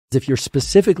If you're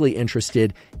specifically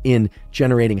interested in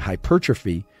generating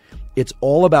hypertrophy, it's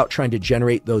all about trying to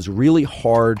generate those really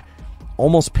hard,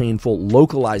 almost painful,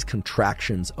 localized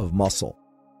contractions of muscle.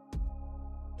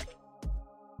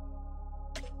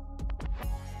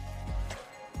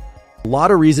 A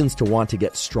lot of reasons to want to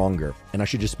get stronger. And I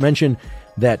should just mention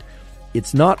that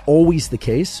it's not always the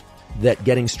case that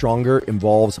getting stronger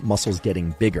involves muscles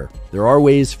getting bigger. There are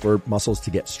ways for muscles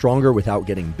to get stronger without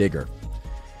getting bigger.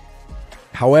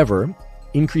 However,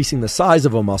 increasing the size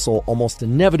of a muscle almost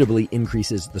inevitably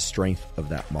increases the strength of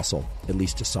that muscle, at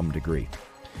least to some degree.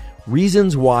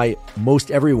 Reasons why most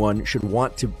everyone should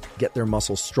want to get their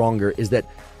muscles stronger is that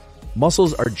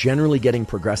muscles are generally getting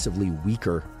progressively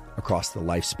weaker across the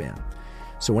lifespan.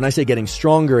 So when I say getting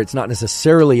stronger, it's not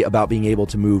necessarily about being able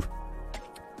to move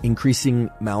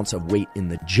increasing amounts of weight in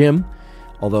the gym,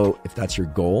 although if that's your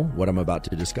goal, what I'm about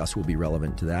to discuss will be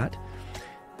relevant to that,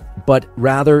 but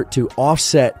rather to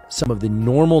offset some of the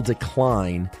normal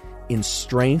decline in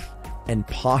strength and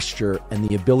posture and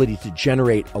the ability to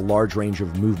generate a large range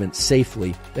of movement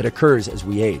safely that occurs as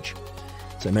we age.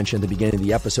 As I mentioned at the beginning of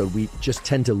the episode, we just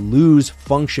tend to lose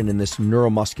function in this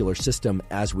neuromuscular system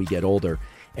as we get older,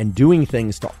 and doing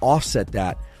things to offset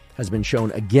that has been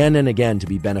shown again and again to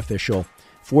be beneficial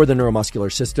for the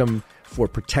neuromuscular system, for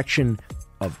protection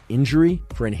of injury,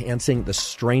 for enhancing the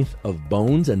strength of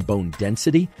bones and bone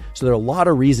density. So there are a lot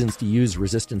of reasons to use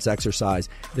resistance exercise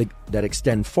that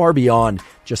extend far beyond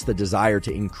just the desire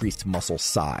to increase muscle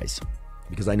size.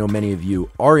 Because I know many of you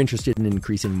are interested in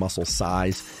increasing muscle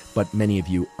size, but many of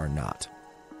you are not.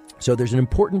 So there's an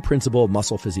important principle of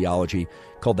muscle physiology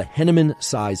called the Henneman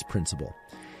size principle.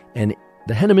 And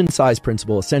the Henneman size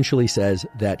principle essentially says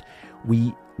that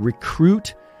we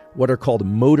recruit what are called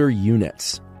motor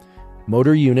units.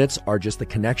 Motor units are just the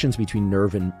connections between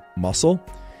nerve and muscle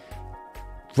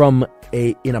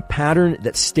in a pattern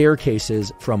that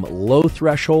staircases from low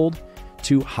threshold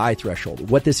to high threshold.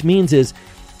 What this means is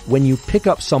when you pick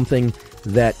up something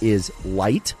that is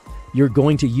light, you're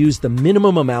going to use the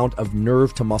minimum amount of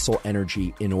nerve to muscle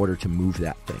energy in order to move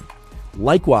that thing.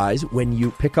 Likewise, when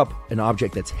you pick up an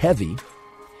object that's heavy,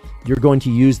 you're going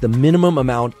to use the minimum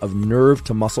amount of nerve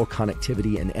to muscle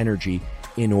connectivity and energy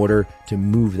in order to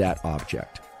move that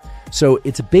object. So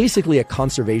it's basically a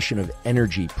conservation of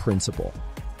energy principle.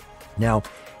 Now,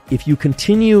 if you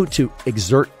continue to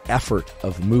exert effort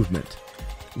of movement,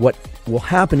 what will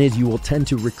happen is you will tend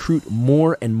to recruit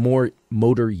more and more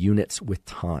motor units with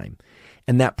time.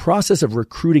 And that process of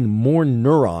recruiting more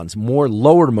neurons, more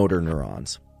lower motor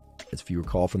neurons, as if you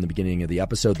recall from the beginning of the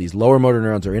episode, these lower motor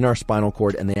neurons are in our spinal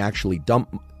cord and they actually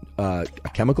dump a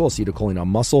chemical, acetylcholine, on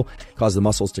muscle, cause the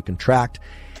muscles to contract.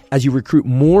 As you recruit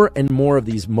more and more of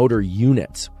these motor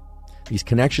units, these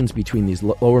connections between these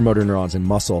lower motor neurons and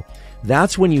muscle,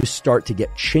 that's when you start to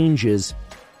get changes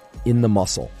in the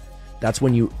muscle. That's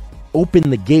when you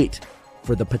open the gate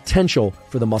for the potential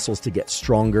for the muscles to get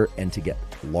stronger and to get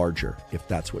larger, if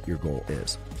that's what your goal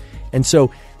is. And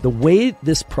so the way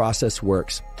this process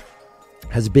works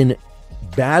has been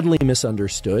badly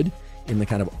misunderstood in the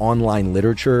kind of online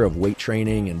literature of weight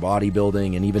training and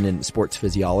bodybuilding and even in sports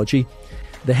physiology.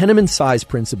 The Henneman size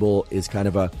principle is kind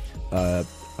of a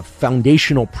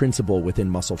foundational principle within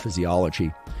muscle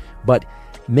physiology. But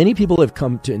many people have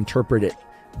come to interpret it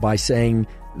by saying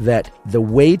that the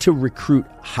way to recruit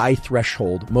high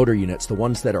threshold motor units, the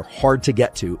ones that are hard to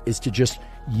get to, is to just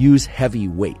use heavy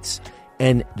weights.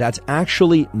 And that's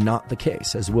actually not the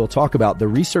case. As we'll talk about, the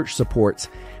research supports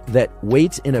that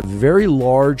weights in a very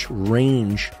large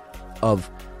range of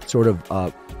sort of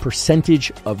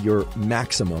percentage of your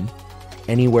maximum,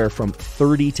 anywhere from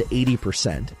 30 to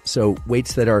 80%. So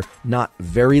weights that are not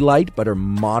very light, but are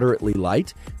moderately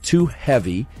light to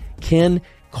heavy, can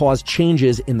cause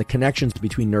changes in the connections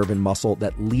between nerve and muscle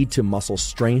that lead to muscle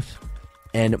strength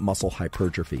and muscle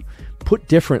hypertrophy. Put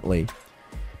differently,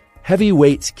 heavy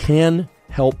weights can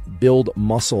help build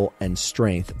muscle and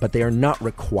strength, but they are not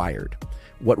required.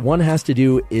 What one has to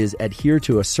do is adhere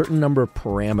to a certain number of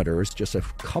parameters, just a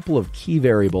couple of key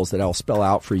variables that I'll spell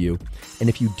out for you. And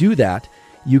if you do that,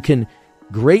 you can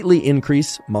greatly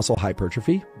increase muscle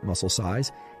hypertrophy, muscle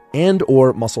size, and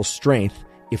or muscle strength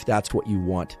if that's what you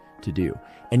want to do.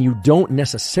 And you don't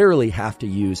necessarily have to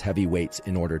use heavy weights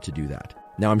in order to do that.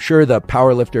 Now, I'm sure the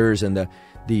powerlifters and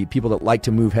the people that like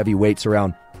to move heavy weights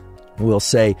around will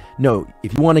say, no,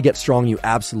 if you want to get strong, you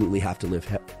absolutely have to lift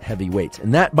heavy weights.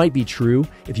 And that might be true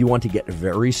if you want to get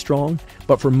very strong.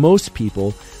 But for most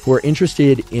people who are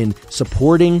interested in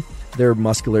supporting their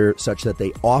muscular such that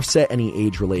they offset any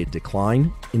age-related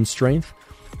decline in strength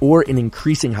or in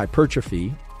increasing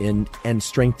hypertrophy and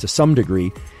strength to some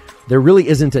degree, there really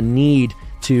isn't a need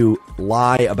to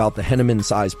lie about the Henneman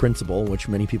size principle, which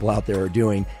many people out there are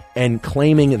doing, and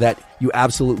claiming that you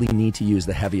absolutely need to use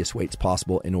the heaviest weights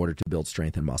possible in order to build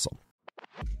strength and muscle.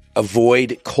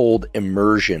 Avoid cold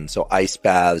immersion, so ice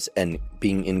baths and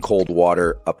being in cold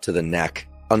water up to the neck,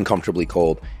 uncomfortably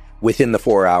cold, within the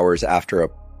 4 hours after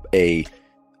a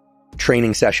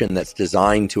training session that's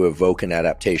designed to evoke an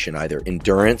adaptation, either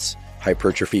endurance,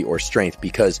 hypertrophy, or strength,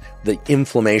 because the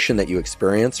inflammation that you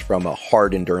experience from a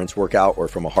hard endurance workout or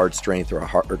from a hard strength or a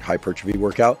hard hypertrophy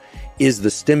workout is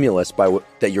the stimulus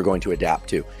that you're going to adapt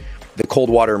to. The cold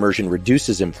water immersion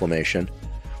reduces inflammation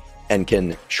and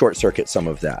can short circuit some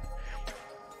of that.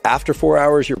 After 4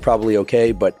 hours, you're probably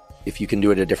okay, but if you can do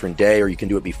it a different day or you can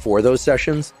do it before those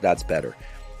sessions, that's better.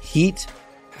 Heat,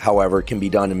 however, can be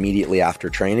done immediately after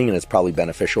training, and it's probably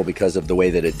beneficial because of the way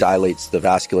that it dilates the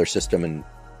vascular system and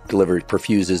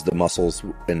perfuses the muscles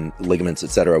and ligaments,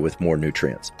 etc., with more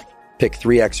nutrients. Pick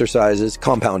 3 exercises,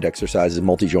 compound exercises,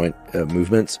 multi-joint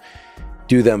movements.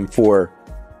 Do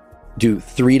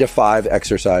 3 to 5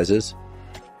 exercises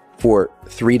for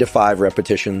 3 to 5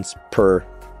 repetitions per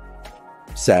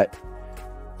set.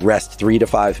 Rest 3 to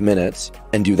 5 minutes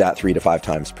and do that 3 to 5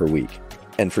 times per week.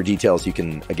 And for details, you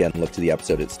can, again, look to the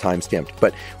episode. It's time-stamped.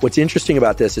 But what's interesting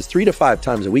about this is 3 to 5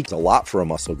 times a week is a lot for a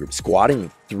muscle group. Squatting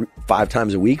 5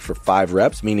 times a week for 5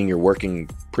 reps, meaning you're working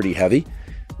pretty heavy,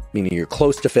 meaning you're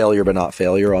close to failure but not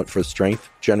failure for strength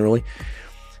generally.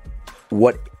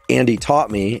 What Andy taught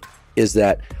me is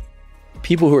that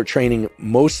people who are training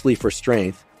mostly for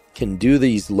strength can do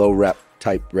these low-rep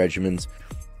type regimens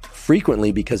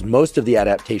frequently because most of the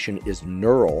adaptation is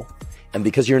neural. And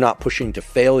because you're not pushing to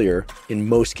failure in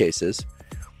most cases,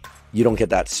 you don't get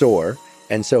that sore.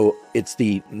 And so it's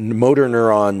the motor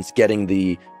neurons getting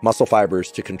the muscle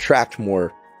fibers to contract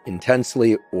more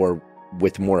intensely or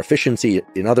with more efficiency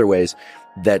in other ways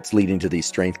that's leading to these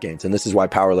strength gains. And this is why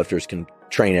powerlifters can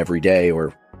train every day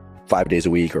or 5 days a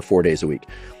week or 4 days a week.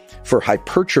 For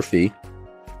hypertrophy,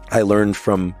 I learned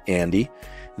from Andy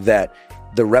that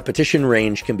the repetition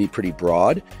range can be pretty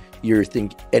broad. You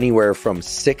think anywhere from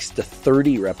 6 to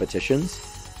 30 repetitions.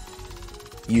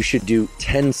 You should do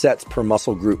 10 sets per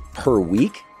muscle group per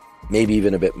week, maybe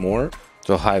even a bit more.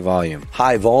 So high volume.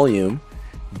 High volume,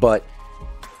 but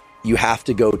you have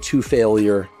to go to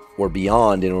failure or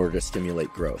beyond in order to stimulate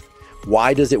growth.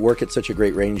 Why does it work at such a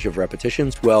great range of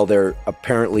repetitions? Well, there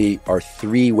apparently are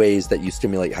 3 ways that you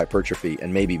stimulate hypertrophy,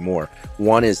 and maybe more.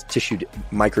 One is tissue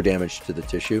micro damage to the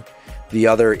tissue. The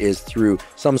other is through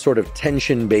some sort of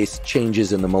tension-based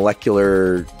changes in the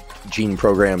molecular gene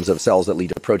programs of cells that lead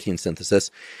to protein synthesis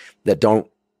that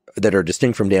are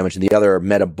distinct from damage. And the other are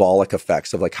metabolic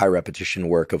effects of like high repetition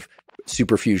work of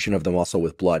superfusion of the muscle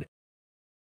with blood.